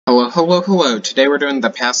Hello. Today we're doing the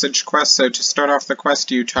passage quest. So to start off the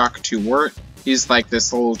quest, you talk to Wirt. He's like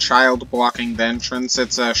this little child blocking the entrance.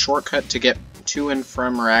 It's a shortcut to get to and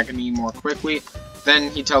from Ragni more quickly.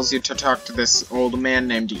 Then he tells you to talk to this old man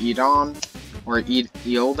named Edon, or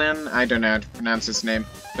Eilden. I don't know how to pronounce his name.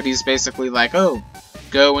 But he's basically like, oh,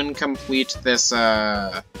 go and complete this,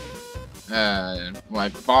 like,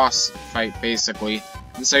 boss fight, basically.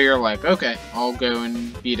 And so you're like, okay, I'll go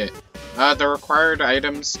and beat it. The required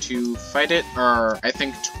items to fight it are, I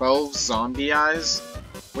think, 12 zombie eyes,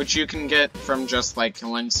 which you can get from just, like,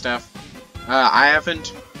 killing stuff. I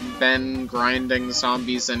haven't been grinding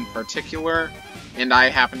zombies in particular, and I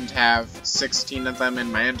happen to have 16 of them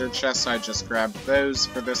in my ender chest, so I just grabbed those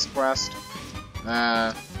for this quest.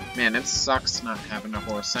 Man, it sucks not having a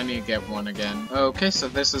horse. I need to get one again. Okay, so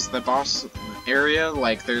this is the boss area.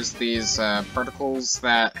 Like, there's these particles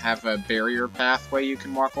that have a barrier pathway you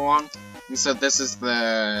can walk along. And so this is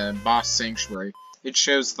the boss sanctuary. It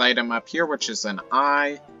shows the item up here, which is an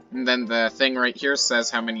eye. And then the thing right here says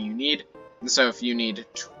how many you need. And so if you need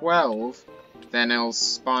 12, then it'll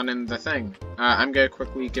spawn in the thing. I'm gonna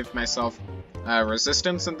quickly give myself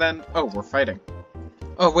resistance, and then... oh, we're fighting.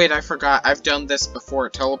 Oh wait, I forgot. I've done this before.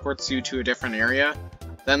 It teleports you to a different area.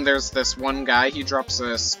 Then there's this one guy. He drops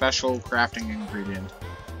a special crafting ingredient.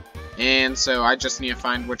 And so I just need to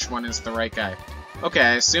find which one is the right guy. Okay,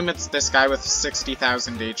 I assume it's this guy with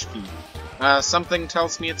 60,000 HP. Something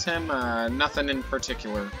tells me it's him. Nothing in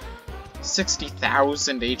particular.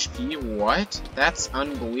 60,000 HP? What? That's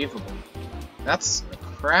unbelievable. That's a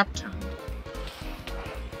crap ton.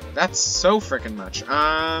 That's so freaking much.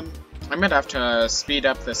 I might have to speed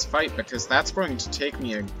up this fight because that's going to take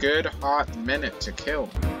me a good hot minute to kill.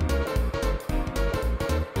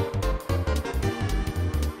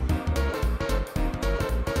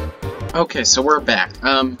 Okay, so we're back.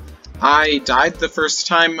 I died the first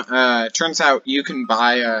time. Turns out you can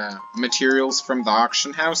buy materials from the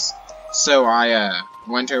auction house. So I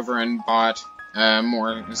went over and bought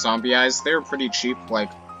more zombie eyes. They were pretty cheap,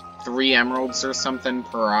 like 3 emeralds or something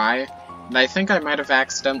per eye. And I think I might have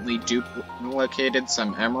accidentally duplicated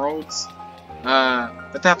some emeralds,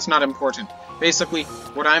 but that's not important. Basically,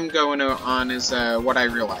 what I'm going on is what I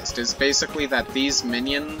realized, is basically that these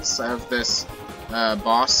minions of this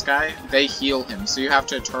boss guy, they heal him, so you have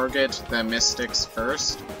to target the mystics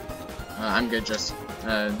first. I'm gonna just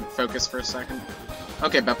focus for a second.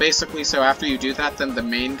 Okay, but basically, so after you do that, then the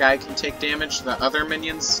main guy can take damage. The other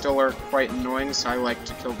minions still are quite annoying, so I like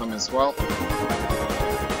to kill them as well.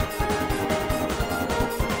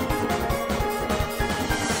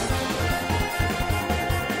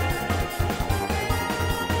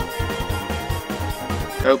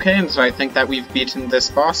 Okay, and so I think that we've beaten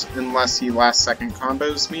this boss, unless he last second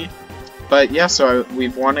combos me. But yeah, so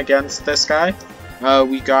we've won against this guy.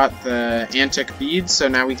 We got the antic bead, so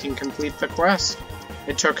now we can complete the quest.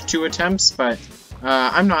 It took 2 attempts, but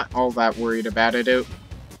I'm not all that worried about it. It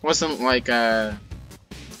wasn't like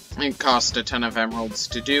it cost a ton of emeralds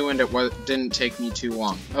to do, and it didn't take me too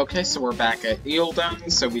long. Okay, so we're back at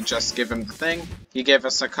Eilden, so we just give him the thing. He gave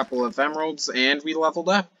us a couple of emeralds, and we leveled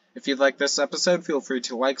up. If you like this episode, feel free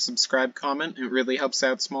to like, subscribe, comment. It really helps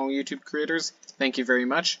out small YouTube creators. Thank you very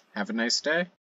much. Have a nice day.